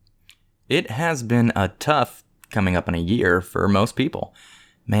It has been a tough coming up in a year for most people.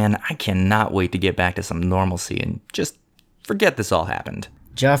 Man, I cannot wait to get back to some normalcy and just forget this all happened.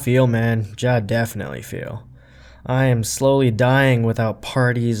 Ja feel, man. Ja definitely feel. I am slowly dying without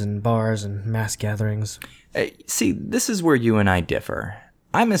parties and bars and mass gatherings. See, this is where you and I differ.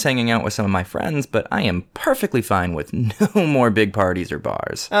 I miss hanging out with some of my friends, but I am perfectly fine with no more big parties or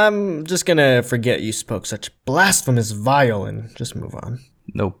bars. I'm just gonna forget you spoke such blasphemous vile and just move on.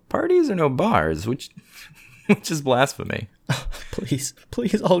 No parties or no bars, which is blasphemy. Please,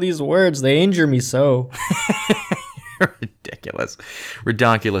 all these words, they injure me so. Ridiculous.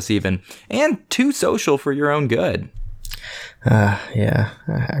 Redonkulous even. And too social for your own good. Yeah,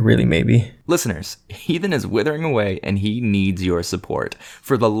 I really maybe. Listeners, Heathen is withering away and he needs your support.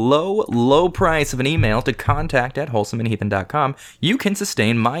 For the low price of an email to contact@wholesomeandheathen.com, you can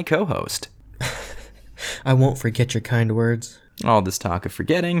sustain my co-host. I won't forget your kind words. All this talk of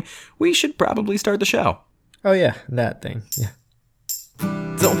forgetting, we should probably start the show. Oh yeah, that thing, yeah.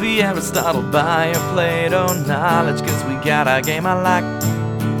 Don't be Aristotle by your Plato knowledge, cause we got a game I like.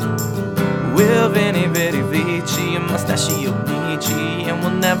 Will Vinny Vitti Vici and Mustachio Nietzsche, and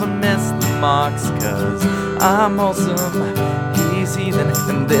we'll never miss the marks, cause I'm wholesome, he's heathen,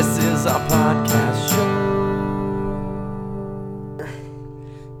 and this is our podcast show.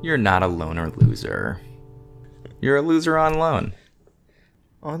 You're not a loner loser. You're a loser on loan.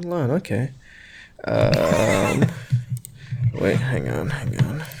 On loan, okay. Wait, hang on. I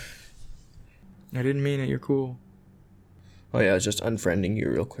didn't mean it, you're cool. Oh yeah, I was just unfriending you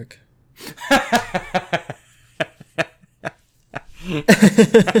real quick.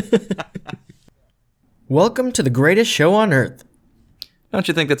 Welcome to the greatest show on earth. Don't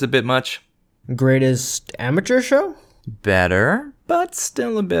you think that's a bit much? Greatest amateur show? Better, but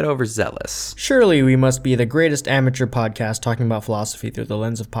still a bit overzealous. Surely we must be the greatest amateur podcast talking about philosophy through the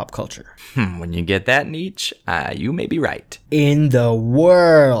lens of pop culture. When you get that niche, you may be right. In the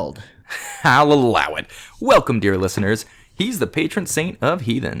world. I'll allow it. Welcome, dear listeners. He's the patron saint of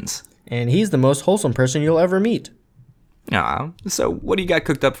heathens. And he's the most wholesome person you'll ever meet. So what do you got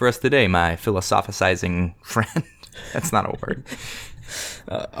cooked up for us today, my philosophizing friend? That's not a word.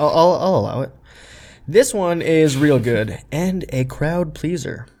 I'll allow it. This one is real good and a crowd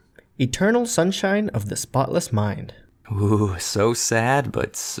pleaser. Eternal Sunshine of the Spotless Mind. Ooh, so sad,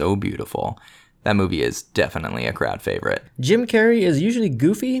 but so beautiful. That movie is definitely a crowd favorite. Jim Carrey is usually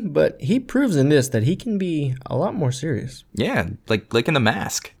goofy, but he proves in this that he can be a lot more serious. Yeah, like in The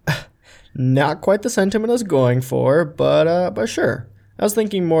Mask. Not quite the sentiment I was going for, but sure. I was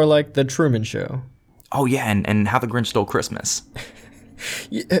thinking more like The Truman Show. Oh yeah, and How the Grinch Stole Christmas.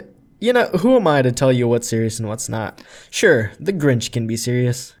 You know, who am I to tell you what's serious and what's not? Sure, The Grinch can be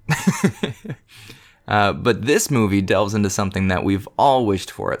serious. But this movie delves into something that we've all wished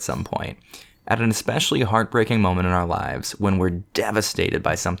for at some point. At an especially heartbreaking moment in our lives, when we're devastated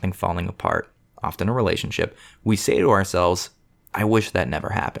by something falling apart, often a relationship, we say to ourselves, I wish that never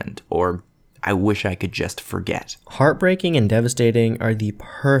happened, or I wish I could just forget. Heartbreaking and devastating are the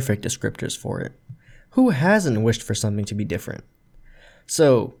perfect descriptors for it. Who hasn't wished for something to be different?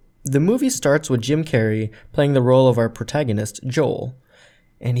 So, the movie starts with Jim Carrey playing the role of our protagonist, Joel,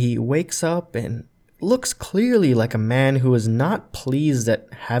 and he wakes up and looks clearly like a man who is not pleased at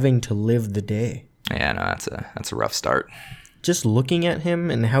having to live the day. Yeah, no, that's a rough start. Just looking at him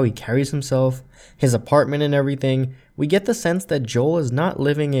and how he carries himself, his apartment and everything, we get the sense that Joel is not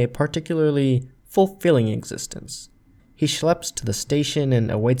living a particularly fulfilling existence. He schleps to the station and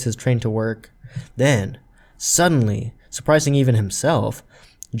awaits his train to work. Then, suddenly, surprising even himself,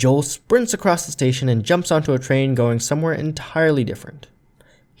 Joel sprints across the station and jumps onto a train going somewhere entirely different.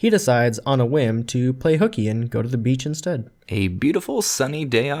 He decides on a whim to play hooky and go to the beach instead. A beautiful sunny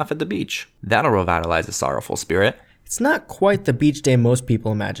day off at the beach. That'll revitalize a sorrowful spirit. It's not quite the beach day most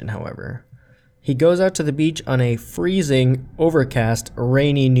people imagine, however. He goes out to the beach on a freezing, overcast,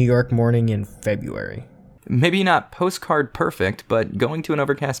 rainy New York morning in February. Maybe not postcard perfect, but going to an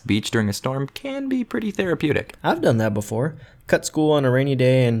overcast beach during a storm can be pretty therapeutic. I've done that before. Cut school on a rainy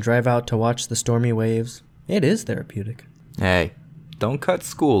day and drive out to watch the stormy waves. It is therapeutic. Hey, don't cut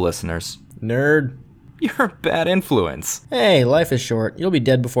school, listeners. Nerd. You're a bad influence. Hey, life is short. You'll be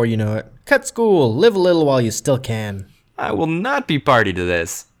dead before you know it. Cut school. Live a little while you still can. I will not be party to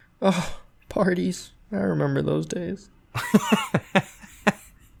this. Oh, parties. I remember those days.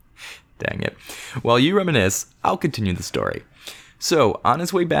 Dang it. While you reminisce, I'll continue the story. So, on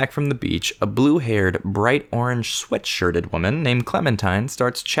his way back from the beach, a blue-haired, bright orange sweatshirted woman named Clementine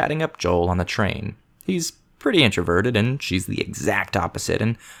starts chatting up Joel on the train. He's pretty introverted, and she's the exact opposite,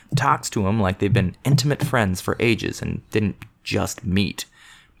 and talks to him like they've been intimate friends for ages and didn't just meet.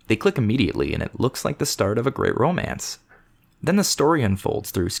 They click immediately, and it looks like the start of a great romance. Then the story unfolds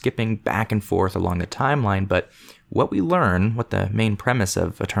through skipping back and forth along the timeline, but what we learn, what the main premise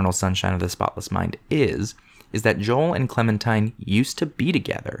of Eternal Sunshine of the Spotless Mind is that Joel and Clementine used to be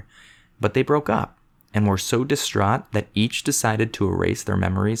together, but they broke up and were so distraught that each decided to erase their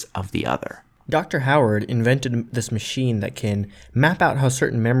memories of the other. Dr. Howard invented this machine that can map out how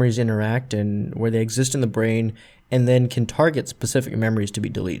certain memories interact and where they exist in the brain, and then can target specific memories to be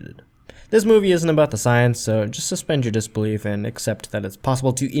deleted. This movie isn't about the science, so just suspend your disbelief and accept that it's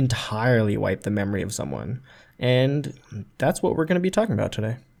possible to entirely wipe the memory of someone. And that's what we're going to be talking about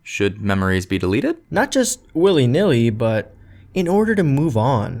today. Should memories be deleted? Not just willy-nilly, but in order to move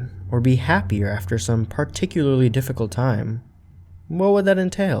on or be happier after some particularly difficult time. What would that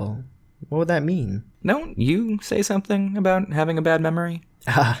entail? What would that mean? Don't you say something about having a bad memory?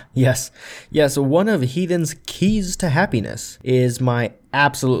 Ah, yes. Yes, one of Heathen's keys to happiness is my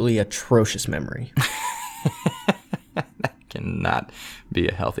absolutely atrocious memory. That cannot be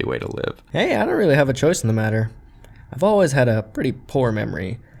a healthy way to live. Hey, I don't really have a choice in the matter. I've always had a pretty poor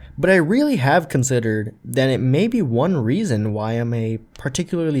memory, but I really have considered that it may be one reason why I'm a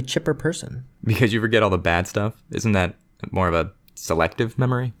particularly chipper person. Because you forget all the bad stuff? Isn't that more of a selective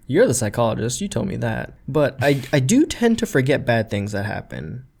memory? You're the psychologist, you told me that. But I do tend to forget bad things that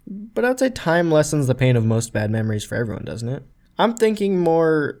happen. But I'd say time lessens the pain of most bad memories for everyone, doesn't it? I'm thinking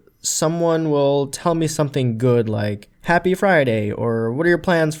more someone will tell me something good like, Happy Friday, or what are your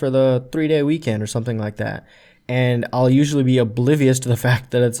plans for the 3-day weekend, or something like that. And I'll usually be oblivious to the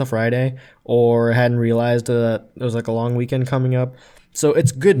fact that it's a Friday, or hadn't realized that there was like a long weekend coming up. So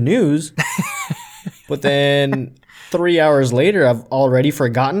it's good news, but then 3 hours later, I've already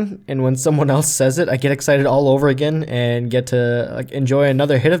forgotten. And when someone else says it, I get excited all over again and get to enjoy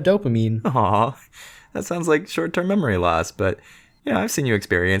another hit of dopamine. Aw, that sounds like short-term memory loss, but I've seen you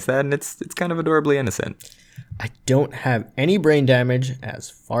experience that, and it's kind of adorably innocent. I don't have any brain damage as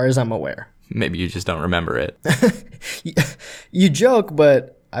far as I'm aware. Maybe you just don't remember it. You joke,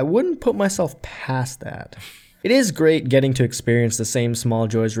 but I wouldn't put myself past that. It is great getting to experience the same small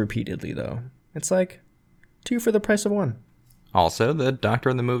joys repeatedly, though. It's like 2 for the price of 1. Also, the doctor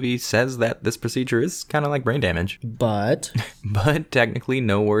in the movie says that this procedure is kind of like brain damage. But technically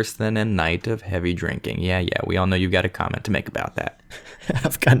no worse than a night of heavy drinking. Yeah, we all know you've got a comment to make about that.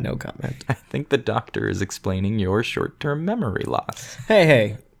 I've got no comment. I think the doctor is explaining your short-term memory loss.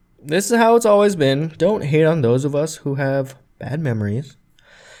 Hey, this is how it's always been. Don't hate on those of us who have bad memories.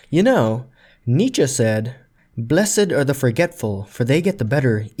 You know, Nietzsche said, "Blessed are the forgetful, for they get the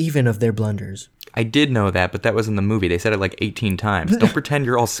better even of their blunders." I did know that, but that was in the movie. They said it like 18 times. Don't pretend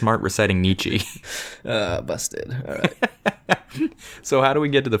you're all smart reciting Nietzsche. Busted. All right. So how do we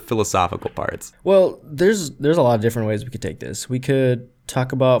get to the philosophical parts? Well, there's a lot of different ways we could take this. We could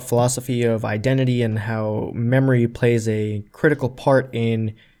talk about philosophy of identity and how memory plays a critical part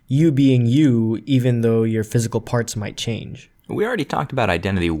in you being you, even though your physical parts might change. We already talked about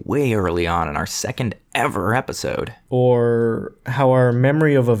identity way early on in our second ever episode. Or how our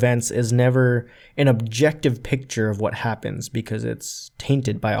memory of events is never an objective picture of what happens because it's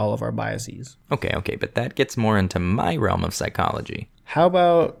tainted by all of our biases. Okay, but that gets more into my realm of psychology. How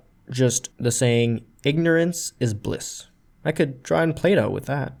about just the saying, ignorance is bliss? I could draw in Plato with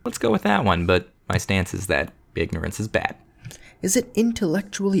that. Let's go with that one, but my stance is that ignorance is bad. Is it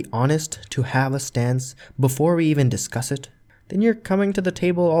intellectually honest to have a stance before we even discuss it? Then you're coming to the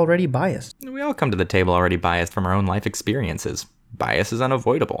table already biased. We all come to the table already biased from our own life experiences. Bias is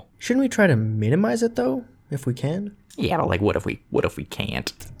unavoidable. Shouldn't we try to minimize it though, if we can? Yeah, but like what if we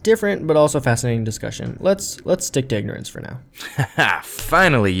can't? Different but also fascinating discussion. Let's stick to ignorance for now. Ha!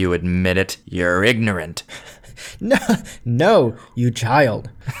 Finally you admit it. You're ignorant. No, you child.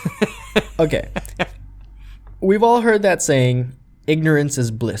 Okay. We've all heard that saying, ignorance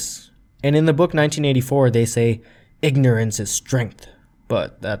is bliss. And in the book 1984, they say, ignorance is strength.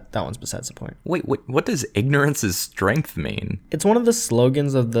 But that one's besides the point. Wait, what does ignorance is strength mean? It's one of the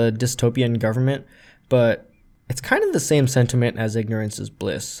slogans of the dystopian government, but it's kind of the same sentiment as ignorance is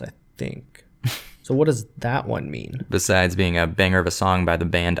bliss, I think. So what does that one mean? Besides being a banger of a song by the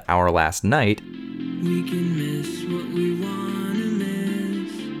band Our Last Night, we can miss what we want to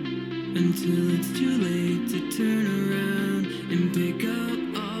miss until it's too late to turn around and pick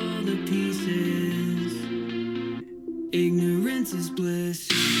up all the pieces. Ignorance is bliss.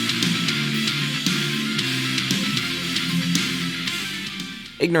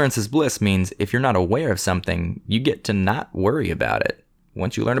 Ignorance is bliss means if you're not aware of something, you get to not worry about it.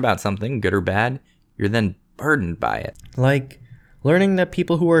 Once you learn about something, good or bad, you're then burdened by it. Like learning that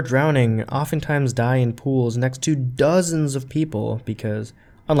people who are drowning oftentimes die in pools next to dozens of people because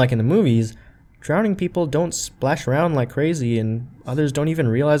Unlike in the movies, drowning people don't splash around like crazy and others don't even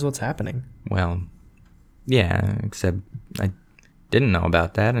realize what's happening. Well, yeah, except I didn't know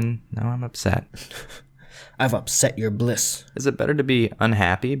about that and now I'm upset. I've upset your bliss. Is it better to be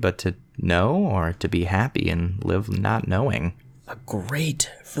unhappy but to know, or to be happy and live not knowing? A great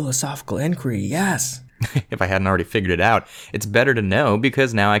philosophical inquiry, yes. If I hadn't already figured it out, it's better to know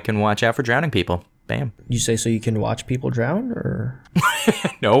because now I can watch out for drowning people. Bam. You say so you can watch people drown, or?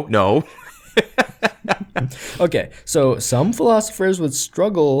 No. Okay, so some philosophers would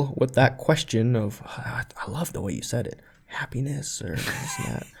struggle with that question of, I love the way you said it, happiness or this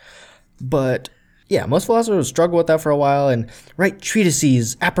and that. But yeah, most philosophers struggle with that for a while and write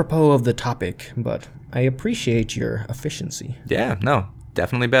treatises apropos of the topic, but I appreciate your efficiency. Yeah, no,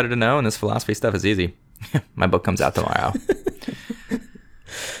 definitely better to know, and this philosophy stuff is easy. My book comes out tomorrow.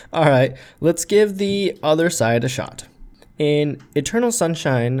 All right, let's give the other side a shot. In Eternal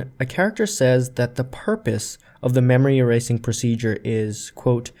Sunshine, a character says that the purpose of the memory erasing procedure is,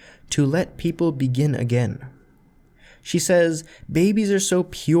 quote, to let people begin again. She says, babies are so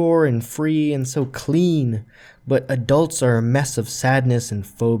pure and free and so clean, but adults are a mess of sadness and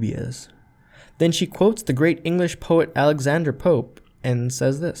phobias. Then she quotes the great English poet Alexander Pope and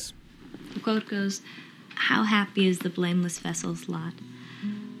says this. The quote goes, how happy is the blameless vessel's lot,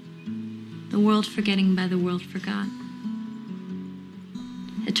 the world forgetting by the world forgot.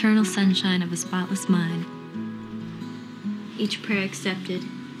 Eternal sunshine of a spotless mind, each prayer accepted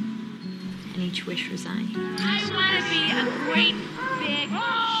and each wish resigned. I want to be a great, big,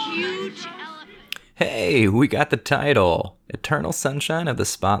 huge elephant. Hey, we got the title. Eternal Sunshine of the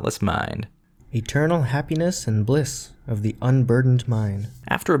Spotless Mind. Eternal happiness and bliss of the unburdened mind.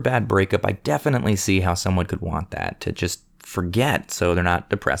 After a bad breakup, I definitely see how someone could want that, to just forget so they're not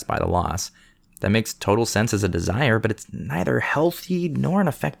depressed by the loss. That makes total sense as a desire, but it's neither healthy nor an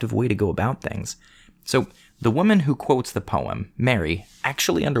effective way to go about things. So, the woman who quotes the poem, Mary,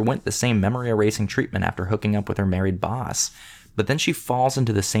 actually underwent the same memory-erasing treatment after hooking up with her married boss. But then she falls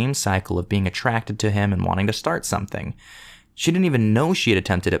into the same cycle of being attracted to him and wanting to start something. She didn't even know she had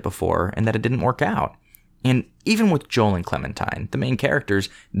attempted it before and that it didn't work out. And even with Joel and Clementine, the main characters,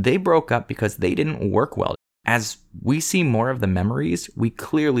 they broke up because they didn't work well. As we see more of the memories, we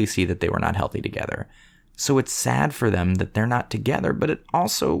clearly see that they were not healthy together. So it's sad for them that they're not together, but it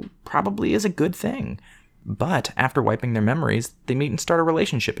also probably is a good thing. But after wiping their memories, they meet and start a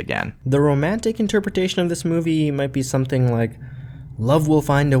relationship again. The romantic interpretation of this movie might be something like love will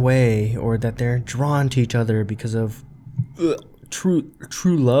find a way, or that they're drawn to each other because of true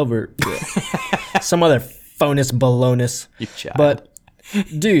love, or some other phonus balonus. You child. But,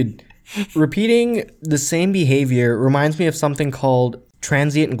 dude, repeating the same behavior reminds me of something called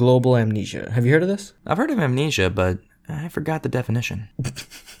transient global amnesia. Have you heard of this? I've heard of amnesia, but I forgot the definition.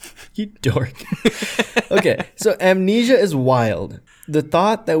 You dork. Okay, so amnesia is wild. The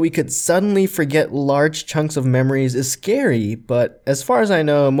thought that we could suddenly forget large chunks of memories is scary, but as far as I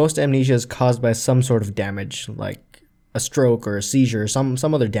know, most amnesia is caused by some sort of damage, like a stroke or a seizure or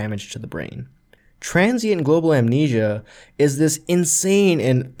some other damage to the brain. Transient global amnesia is this insane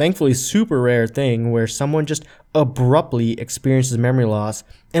and thankfully super rare thing where someone just abruptly experiences memory loss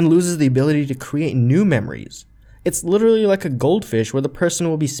and loses the ability to create new memories. It's literally like a goldfish where the person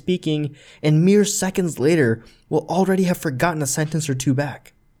will be speaking and mere seconds later will already have forgotten a sentence or two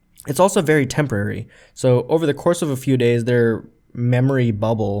back. It's also very temporary, so over the course of a few days their memory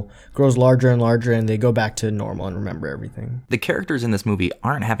bubble grows larger and larger and they go back to normal and remember everything. The characters in this movie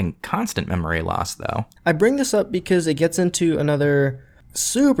aren't having constant memory loss, though. I bring this up because it gets into another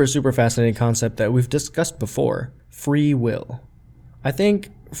super fascinating concept that we've discussed before, free will. I think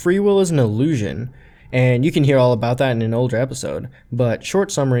free will is an illusion, and you can hear all about that in an older episode, but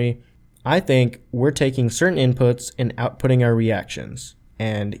short summary, I think we're taking certain inputs and outputting our reactions,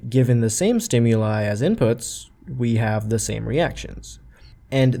 and given the same stimuli as inputs, we have the same reactions.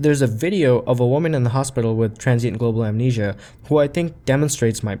 And there's a video of a woman in the hospital with transient global amnesia who I think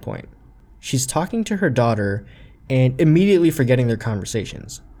demonstrates my point. She's talking to her daughter and immediately forgetting their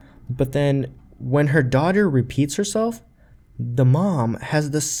conversations. But then when her daughter repeats herself, the mom has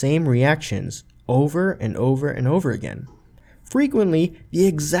the same reactions over and over and over again. Frequently, the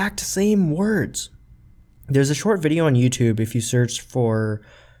exact same words. There's a short video on YouTube if you search for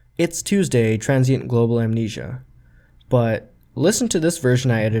It's Tuesday, Transient Global Amnesia. But listen to this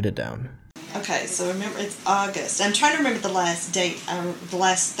version I edited down. Okay, so remember it's August. I'm trying to remember the last date, the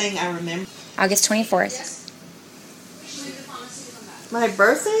last thing I remember. August 24th. My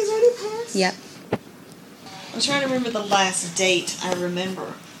birthday's already passed? Yep. I'm trying to remember the last date I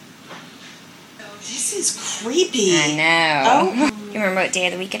remember. This is creepy. I know. Oh You remember what day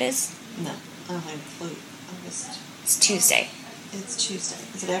of the week it is? No, I don't have a clue. August. It's Tuesday. It's Tuesday.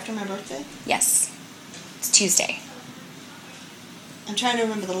 Is it after my birthday? Yes. It's Tuesday. I'm trying to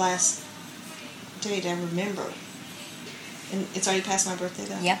remember the last date I remember. And it's already past my birthday,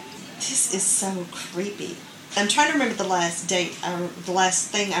 though? Yep. This is so creepy. I'm trying to remember the last date, the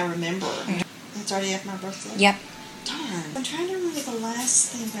last thing I remember. Mm-hmm. It's already after my birthday? Yep. Darn. I'm trying to remember the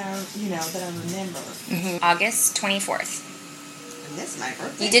last thing that I remember. Mm-hmm. August 24th. And this is my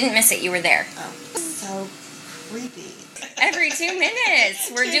birthday? You didn't miss it. You were there. Oh, so creepy. Every 2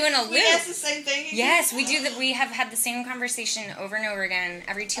 minutes. We're doing a loop. That's the same thing again? Yes, we do. We have had the same conversation over and over again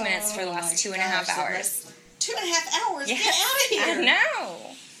every 2 minutes for the last 2.5 hours. 2.5 hours? Yes. Get out of here. I know.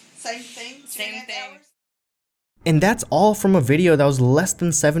 Same thing? Same thing. Hours? And that's all from a video that was less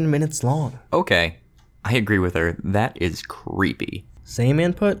than 7 minutes long. Okay, I agree with her. That is creepy. Same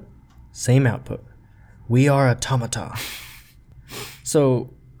input, same output. We are automata.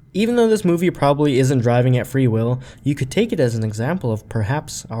 So, even though this movie probably isn't driving at free will, you could take it as an example of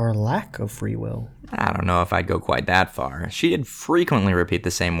perhaps our lack of free will. I don't know if I'd go quite that far. She did frequently repeat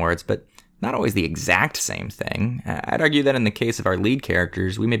the same words, but not always the exact same thing. I'd argue that in the case of our lead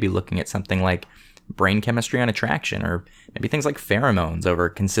characters, we may be looking at something like brain chemistry on attraction, or maybe things like pheromones over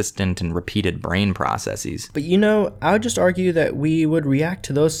consistent and repeated brain processes. But I would just argue that we would react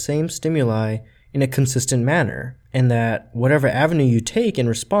to those same stimuli in a consistent manner, and that whatever avenue you take in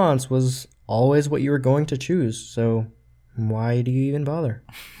response was always what you were going to choose. So why do you even bother?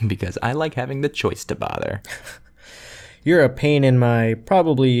 Because I like having the choice to bother. You're a pain in my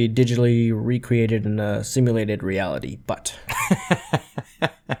probably digitally recreated and simulated reality butt.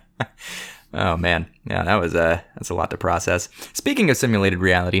 Oh man, yeah, that's a lot to process. Speaking of simulated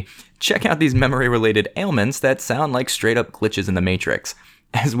reality, check out these memory-related ailments that sound like straight-up glitches in the Matrix.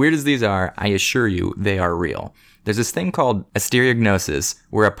 As weird as these are, I assure you, they are real. There's this thing called stereognosis,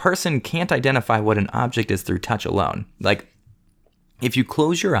 where a person can't identify what an object is through touch alone. Like, if you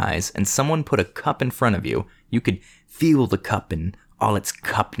close your eyes and someone put a cup in front of you, you could feel the cup in all its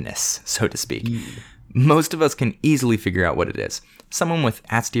cupness, so to speak. Most of us can easily figure out what it is. Someone with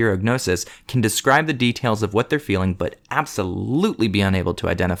stereognosis can describe the details of what they're feeling, but absolutely be unable to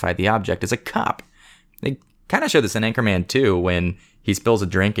identify the object as a cup. They kind of show this in Anchorman 2 when he spills a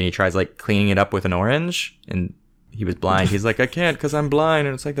drink and he tries cleaning it up with an orange, and he was blind. He's like, I can't because I'm blind.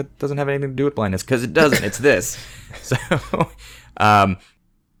 And it's like, that doesn't have anything to do with blindness, because it doesn't. It's this. So,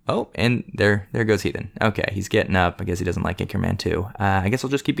 oh, and there goes Heathen. Okay, he's getting up. I guess he doesn't like Anchorman 2. I guess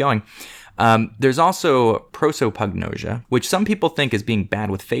I'll just keep going. There's also prosopagnosia, which some people think is being bad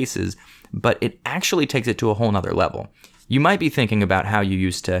with faces, but it actually takes it to a whole nother level. You might be thinking about how you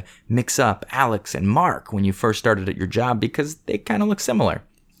used to mix up Alex and Mark when you first started at your job because they kind of look similar.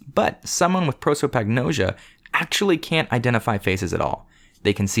 But someone with prosopagnosia actually can't identify faces at all.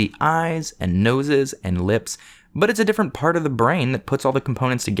 They can see eyes and noses and lips, but it's a different part of the brain that puts all the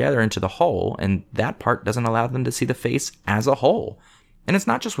components together into the whole, and that part doesn't allow them to see the face as a whole. And it's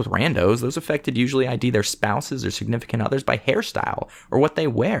not just with randos. Those affected usually ID their spouses or significant others by hairstyle or what they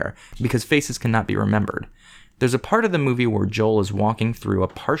wear, because faces cannot be remembered. There's a part of the movie where Joel is walking through a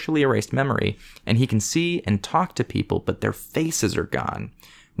partially erased memory, and he can see and talk to people, but their faces are gone.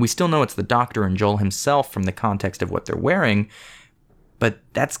 We still know it's the doctor and Joel himself from the context of what they're wearing, but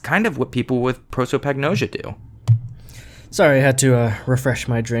that's kind of what people with prosopagnosia do. Sorry, I had to refresh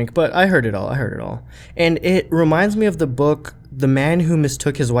my drink, but I heard it all. And it reminds me of the book The Man Who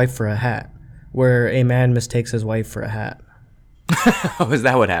Mistook His Wife for a Hat, where a man mistakes his wife for a hat. Oh, is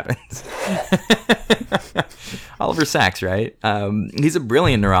that what happens? Oliver Sacks, right? He's a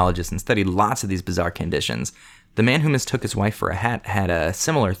brilliant neurologist and studied lots of these bizarre conditions. The Man Who Mistook His Wife for a Hat had a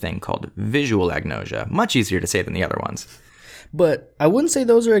similar thing called visual agnosia. Much easier to say than the other ones. But I wouldn't say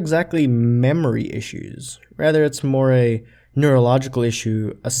those are exactly memory issues. Rather, it's more a neurological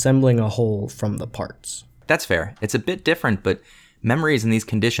issue assembling a whole from the parts. That's fair. It's a bit different, but memories in these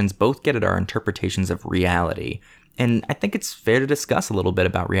conditions both get at our interpretations of reality. And I think it's fair to discuss a little bit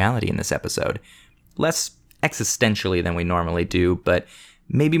about reality in this episode. Less existentially than we normally do, but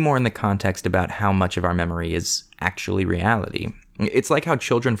maybe more in the context about how much of our memory is actually reality. It's like how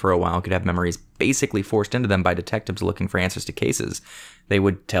children for a while could have memories basically forced into them by detectives looking for answers to cases. They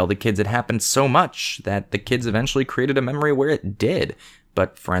would tell the kids it happened so much that the kids eventually created a memory where it did,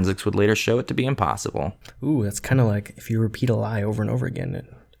 but forensics would later show it to be impossible. Ooh, that's kind of like if you repeat a lie over and over again,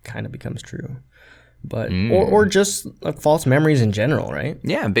 it kind of becomes true. But or just like false memories in general, right?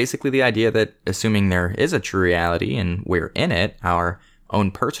 Yeah, basically the idea that assuming there is a true reality and we're in it, our own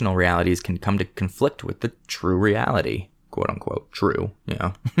personal realities can come to conflict with the true reality. Quote unquote true, you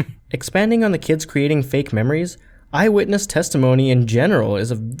know. Expanding on the kids creating fake memories, Eyewitness testimony in general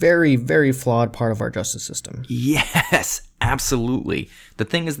is a very, very flawed part of our justice system. Yes, absolutely. The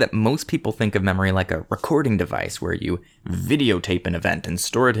thing is that most people think of memory like a recording device where you videotape an event and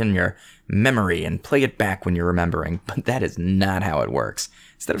store it in your memory and play it back when you're remembering, but that is not how it works.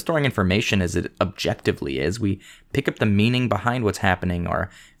 Instead of storing information as it objectively is, we pick up the meaning behind what's happening or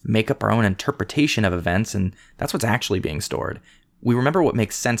make up our own interpretation of events, and that's what's actually being stored. We remember what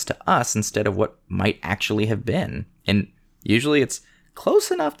makes sense to us instead of what might actually have been. And usually it's close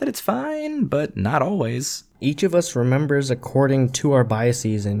enough that it's fine, but not always. Each of us remembers according to our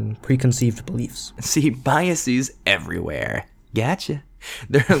biases and preconceived beliefs. See, biases everywhere. Gotcha.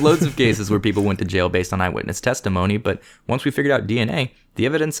 There are loads of cases where people went to jail based on eyewitness testimony, but once we figured out DNA, the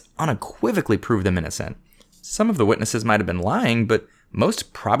evidence unequivocally proved them innocent. Some of the witnesses might have been lying, but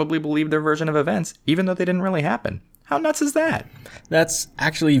most probably believed their version of events, even though they didn't really happen. How nuts is that? That's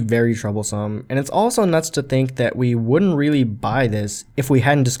actually very troublesome, and it's also nuts to think that we wouldn't really buy this if we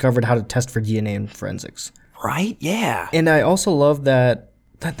hadn't discovered how to test for DNA in forensics. Right? Yeah. And I also love that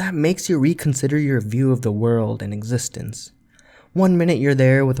makes you reconsider your view of the world and existence. One minute you're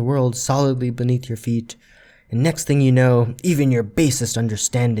there with the world solidly beneath your feet, and next thing you know, even your basest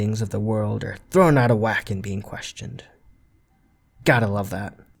understandings of the world are thrown out of whack and being questioned. Gotta love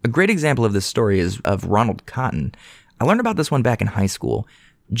that. A great example of this story is of Ronald Cotton. I learned about this one back in high school.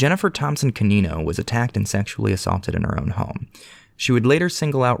 Jennifer Thompson Canino was attacked and sexually assaulted in her own home. She would later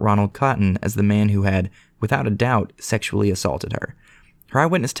single out Ronald Cotton as the man who had, without a doubt, sexually assaulted her. Her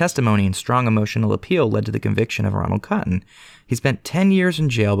eyewitness testimony and strong emotional appeal led to the conviction of Ronald Cotton. He spent 10 years in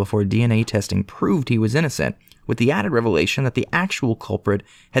jail before DNA testing proved he was innocent, with the added revelation that the actual culprit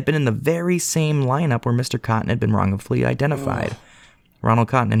had been in the very same lineup where Mr. Cotton had been wrongfully identified. Ronald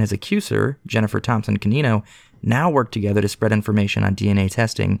Cotton and his accuser, Jennifer Thompson Canino, now work together to spread information on DNA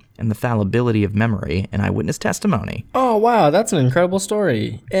testing and the fallibility of memory and eyewitness testimony. Oh, wow, that's an incredible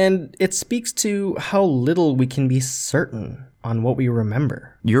story. And it speaks to how little we can be certain on what we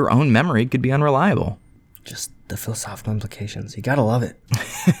remember. Your own memory could be unreliable. Just the philosophical implications. You gotta love it.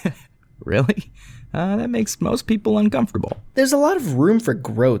 Really? That makes most people uncomfortable. There's a lot of room for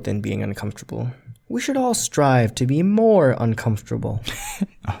growth in being uncomfortable. We should all strive to be more uncomfortable.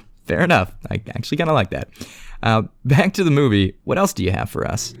 Fair enough. I actually kind of like that. Back to the movie. What else do you have for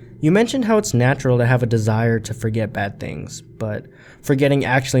us? You mentioned how it's natural to have a desire to forget bad things, but forgetting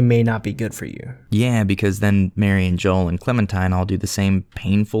actually may not be good for you. Yeah, because then Mary and Joel and Clementine all do the same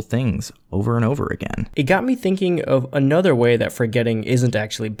painful things over and over again. It got me thinking of another way that forgetting isn't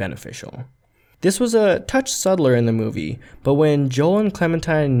actually beneficial. This was a touch subtler in the movie, but when Joel and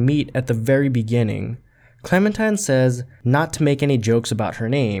Clementine meet at the very beginning, Clementine says not to make any jokes about her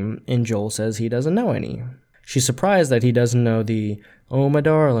name, and Joel says he doesn't know any. She's surprised that he doesn't know the "Oh my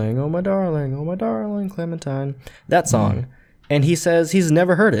darling, oh my darling, oh my darling Clementine," that song, and he says he's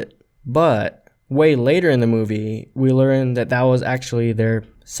never heard it. But way later in the movie, we learn that was actually their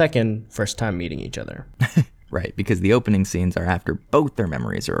first time meeting each other. Right, because the opening scenes are after both their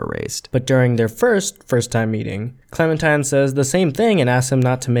memories are erased. But during their first time meeting, Clementine says the same thing and asks him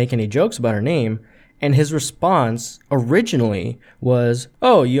not to make any jokes about her name, and his response originally was,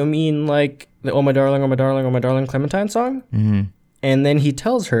 "Oh, you mean like the oh my darling, oh my darling, oh my darling Clementine song?" Mm-hmm. And then he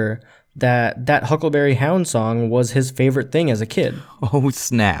tells her that Huckleberry Hound song was his favorite thing as a kid. Oh,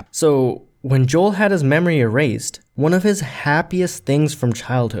 snap. So when Joel had his memory erased, one of his happiest things from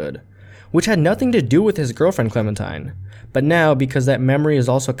childhood, which had nothing to do with his girlfriend Clementine, but now because that memory is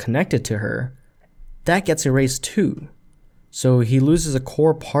also connected to her, that gets erased too. So he loses a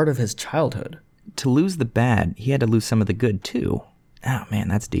core part of his childhood. To lose the bad, he had to lose some of the good too. Oh man,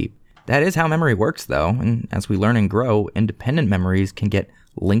 that's deep. That is how memory works though, and as we learn and grow, independent memories can get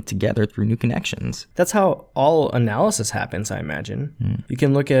linked together through new connections. That's how all analysis happens, I imagine. You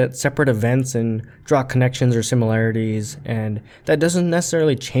can look at separate events and draw connections or similarities, and that doesn't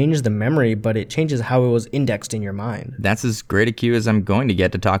necessarily change the memory, but it changes how it was indexed in your mind. That's as great a cue as I'm going to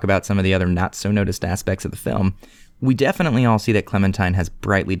get to talk about some of the other not-so-noticed aspects of the film. We definitely all see that Clementine has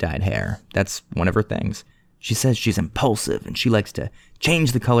brightly dyed hair. That's one of her things. She says she's impulsive, and she likes to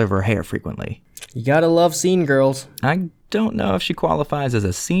change the color of her hair frequently. You gotta love scene girls. I don't know if she qualifies as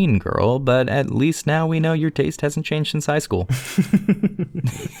a scene girl, but at least now we know your taste hasn't changed since high school.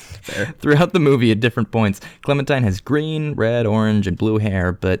 Throughout the movie, at different points, Clementine has green, red, orange, and blue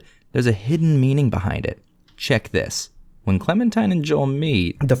hair, but there's a hidden meaning behind it. Check this. When Clementine and Joel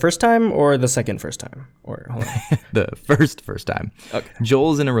meet... The first time or the second first time? Or hold on. The first time. Okay.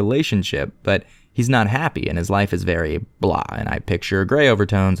 Joel's in a relationship, but he's not happy and his life is very blah, and I picture gray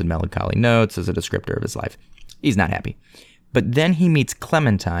overtones and melancholy notes as a descriptor of his life. He's not happy. But then he meets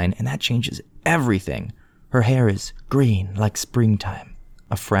Clementine, and that changes everything. Her hair is green like springtime.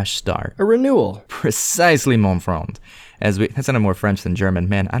 A fresh start. A renewal. Precisely, mon frond. That sounded more French than German.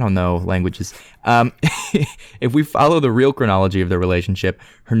 Man, I don't know languages. If we follow the real chronology of their relationship,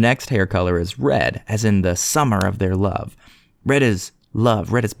 her next hair color is red, as in the summer of their love. Red is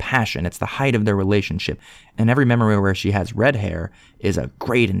love. Red is passion. It's the height of their relationship. And every memory where she has red hair is a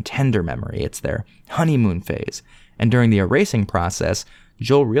great and tender memory. It's their honeymoon phase. And during the erasing process,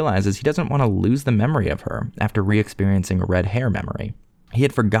 Joel realizes he doesn't want to lose the memory of her after re-experiencing a red hair memory. He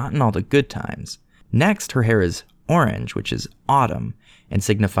had forgotten all the good times. Next, her hair is orange, which is autumn, and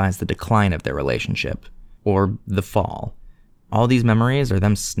signifies the decline of their relationship, or the fall. All these memories are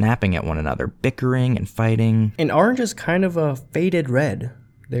them snapping at one another, bickering and fighting. And orange is kind of a faded red.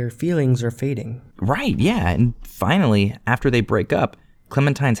 Their feelings are fading. Right, yeah, and finally, after they break up,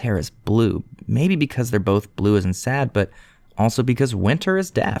 Clementine's hair is blue. Maybe because they're both blue and sad, but also because winter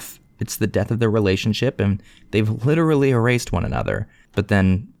is death. It's the death of their relationship, and they've literally erased one another. But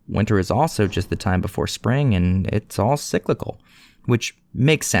then winter is also just the time before spring, and it's all cyclical. Which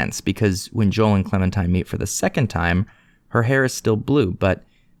makes sense, because when Joel and Clementine meet for the second time, her hair is still blue, but,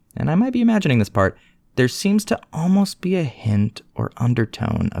 and I might be imagining this part, there seems to almost be a hint or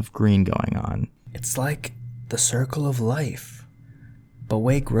undertone of green going on. It's like the circle of life, but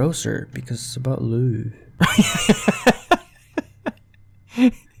way grosser because it's about love.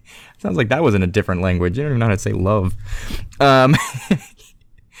 Sounds like that was in a different language. You don't even know how to say love.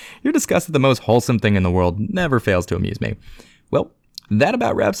 Your disgust at the most wholesome thing in the world never fails to amuse me. Well, that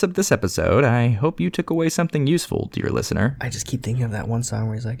about wraps up this episode. I hope you took away something useful, dear listener. I just keep thinking of that one song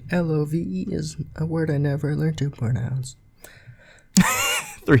where he's like, L-O-V-E is a word I never learned to pronounce.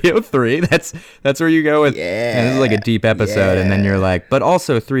 303, that's where you go with, yeah, and this is like a deep episode, and then you're like, but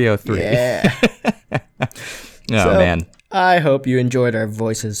also 303. Yeah. Oh, man. I hope you enjoyed our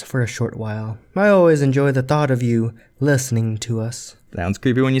voices for a short while. I always enjoy the thought of you listening to us. Sounds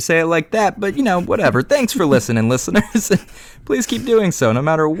creepy when you say it like that, but whatever. Thanks for listening, listeners. Please keep doing so, no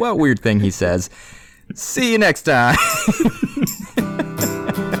matter what weird thing he says. See you next time.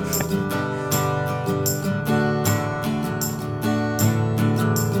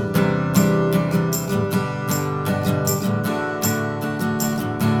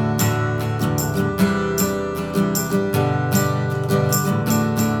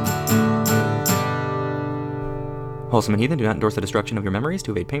 Wholesome and Heathen do not endorse the destruction of your memories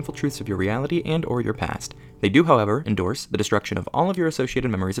to evade painful truths of your reality and or your past. They do, however, endorse the destruction of all of your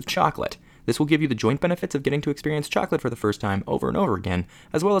associated memories of chocolate. This will give you the joint benefits of getting to experience chocolate for the first time over and over again,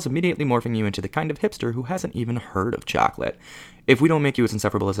 as well as immediately morphing you into the kind of hipster who hasn't even heard of chocolate. If we don't make you as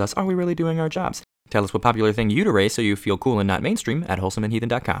insufferable as us, are we really doing our jobs? Tell us what popular thing you'd erase so you feel cool and not mainstream at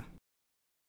wholesomeandheathen.com.